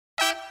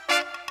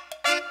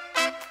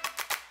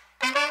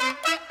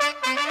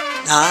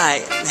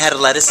Hi, Hedda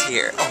Lettuce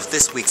here. Oh,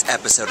 this week's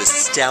episode is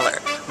stellar.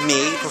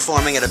 Me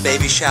performing at a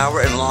baby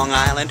shower in Long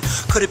Island.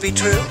 Could it be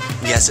true?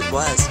 Yes, it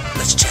was.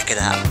 Let's check it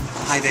out.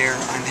 Hi there.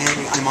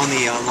 I'm on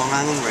the Long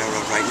Island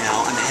Railroad right now.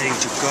 I'm heading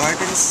to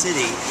Garden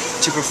City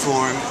to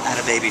perform at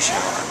a baby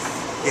shower.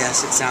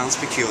 Yes, it sounds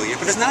peculiar,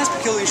 but it's not as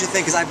peculiar as you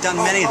think, because I've done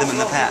many of them in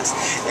the past.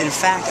 In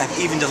fact, I've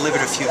even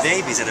delivered a few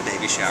babies at a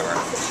baby shower.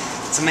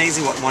 It's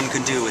amazing what one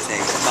can do with a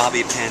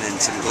bobby pin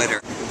and some glitter.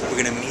 We're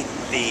going to meet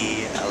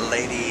the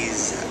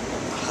lady's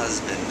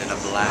husband in a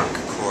black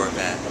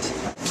Corvette.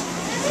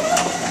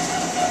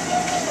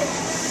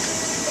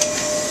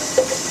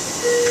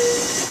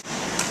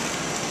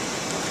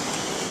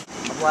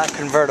 A black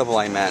convertible,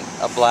 I meant.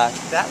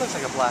 That looks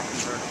like a black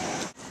convertible.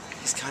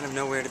 He's kind of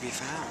nowhere to be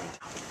found.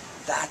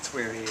 That's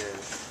where he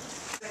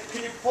is.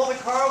 Can you pull the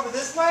car over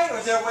this way, or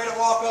is there a way to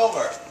walk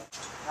over?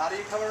 How do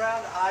you come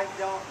around? I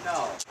don't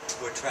know.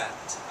 We're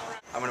trapped.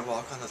 I'm going to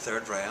walk on the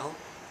third rail,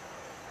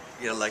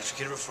 get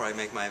electrocuted before I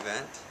make my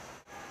event.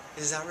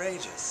 This is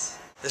outrageous.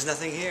 There's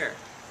nothing here.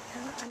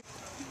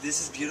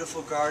 This is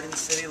beautiful Garden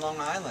City, Long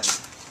Island.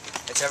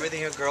 It's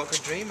everything a girl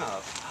could dream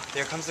of.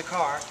 There comes the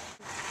car.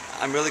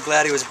 I'm really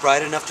glad he was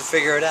bright enough to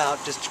figure it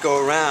out, just to go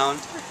around.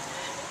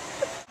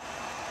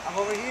 I'm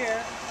over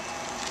here.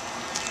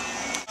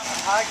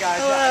 Hi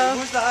guys. Hello.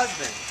 Who's the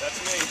husband?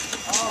 That's me.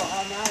 Oh,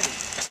 how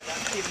nice.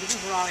 This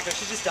is Veronica.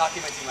 She's just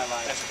documenting my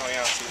life. Thanks for coming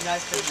out.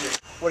 Nice to meet you.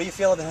 What do you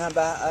feel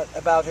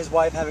about his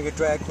wife having a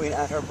drag queen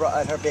at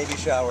her baby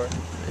shower?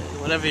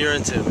 Whatever you're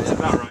into, man. It's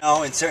about right.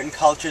 No, in certain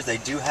cultures they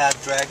do have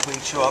drag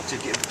queens show up to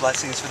give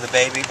blessings for the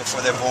baby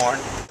before they're born.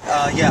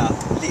 Yeah,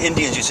 the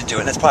Indians used to do it,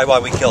 and that's probably why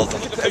we killed them.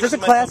 Is this a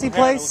classy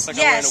place? Like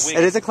Yes.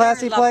 It is a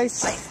classy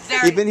place?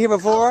 You've been here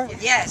before?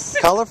 Yes.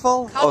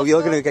 Colorful? Oh,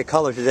 you're going to get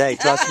color today,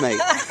 trust me.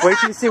 Wait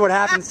till you see what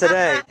happens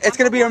today. It's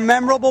going to be a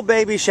memorable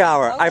baby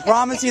shower. I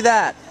promise you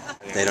that.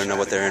 They don't know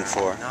what they're in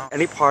for.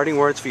 Any parting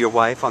words for your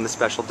wife on this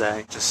special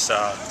day? Just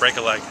break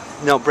a leg.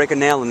 No, break a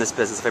nail in this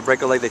business. If I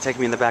break a leg, they take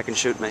me in the back and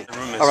shoot me.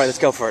 All right, let's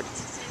go for it.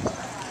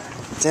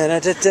 Taking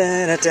the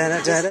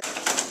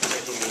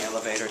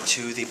elevator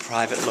to the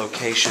private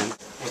location.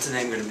 What's the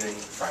name going to be?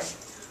 Frank.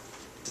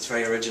 It's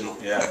very original.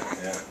 Yeah.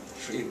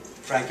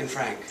 Frank and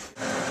Frank.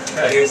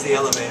 Hey. Here's the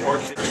elevator. I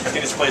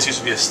think this place used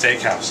to be a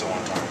steakhouse at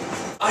one time.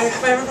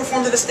 Have I ever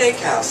performed at a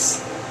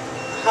steakhouse?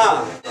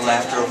 Huh. The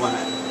laughter of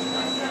women.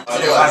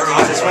 We're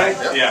going this way?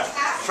 Yeah.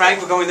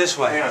 Frank, we're going this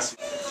way. Hang on.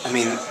 I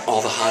mean,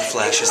 all the hot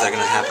flashes that are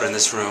going to happen in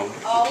this room.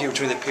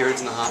 Between the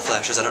periods and the hot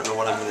flashes, I don't know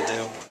what I'm going to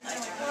do.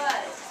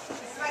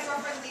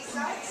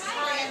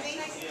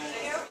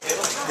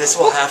 This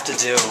will have to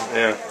do.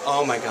 Yeah.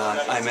 Oh my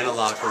God, I'm in a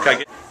locker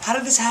room. How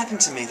did this happen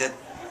to me? That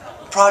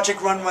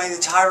Project Runway,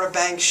 the Tyra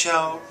Banks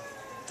show,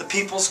 the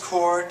People's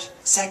Court,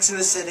 Sex in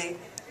the City.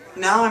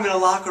 Now I'm in a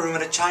locker room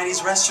at a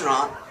Chinese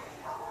restaurant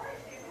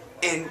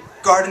in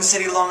Garden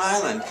City, Long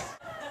Island.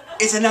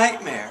 It's a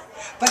nightmare.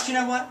 But you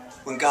know what?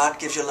 When God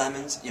gives you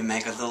lemons, you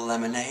make a little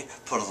lemonade,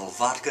 put a little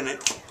vodka in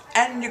it,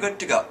 and you're good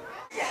to go.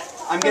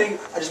 I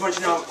just want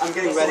you to know, I'm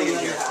getting ready in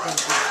here.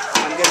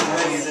 I'm getting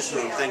ready in this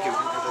room. Thank you.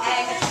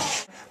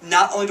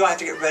 Not only do I have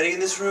to get ready in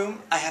this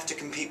room, I have to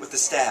compete with the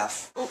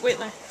staff. Oh, wait,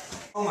 no.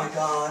 Oh my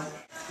God.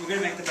 We're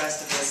going to make the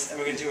best of this, and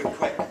we're going to do it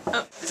quick.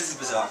 Oh. This is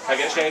bizarre. Can I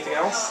get you anything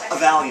else? A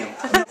Valium.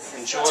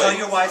 Enjoy. Tell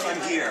your wife I'm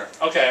here.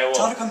 Okay, I will.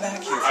 Tell her to come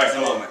back here for Alright,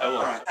 a moment. I will.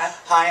 All right.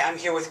 Hi, I'm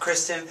here with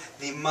Kristen,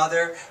 the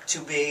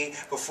mother-to-be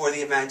before the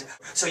event.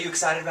 So you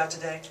excited about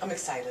today? I'm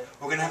excited.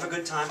 We're going to have a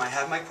good time. I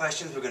have my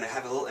questions. We're going to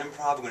have a little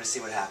improv. We're going to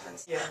see what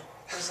happens. Yeah.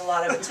 There's a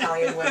lot of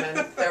Italian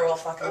women. They're all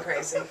fucking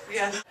crazy.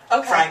 Yeah.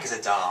 Okay. Frank is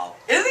a doll.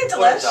 Isn't he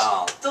What a delish?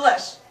 doll.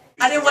 Delish.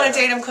 I didn't want to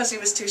date him because he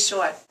was too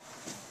short.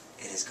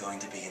 It is going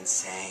to be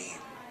insane.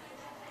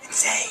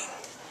 Insane.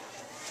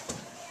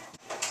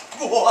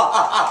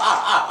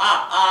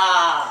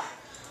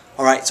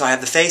 Alright, so I have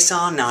the face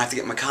on, now I have to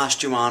get my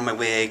costume on, my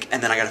wig,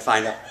 and then I gotta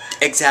find out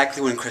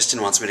exactly when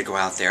Kristen wants me to go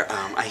out there.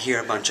 I hear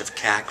a bunch of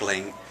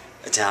cackling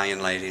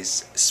Italian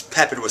ladies,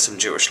 peppered with some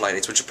Jewish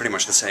ladies, which are pretty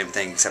much the same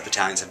thing, except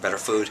Italians have better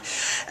food.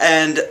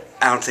 And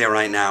out there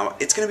right now,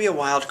 it's gonna be a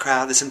wild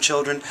crowd, there's some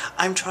children.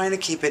 I'm trying to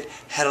keep it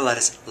Hedda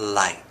Lettuce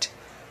light.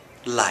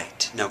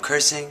 Light. No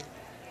cursing,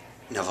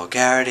 no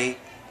vulgarity,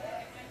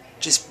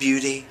 just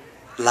beauty,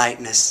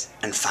 lightness,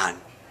 and fun.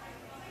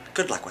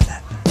 Good luck with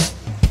that.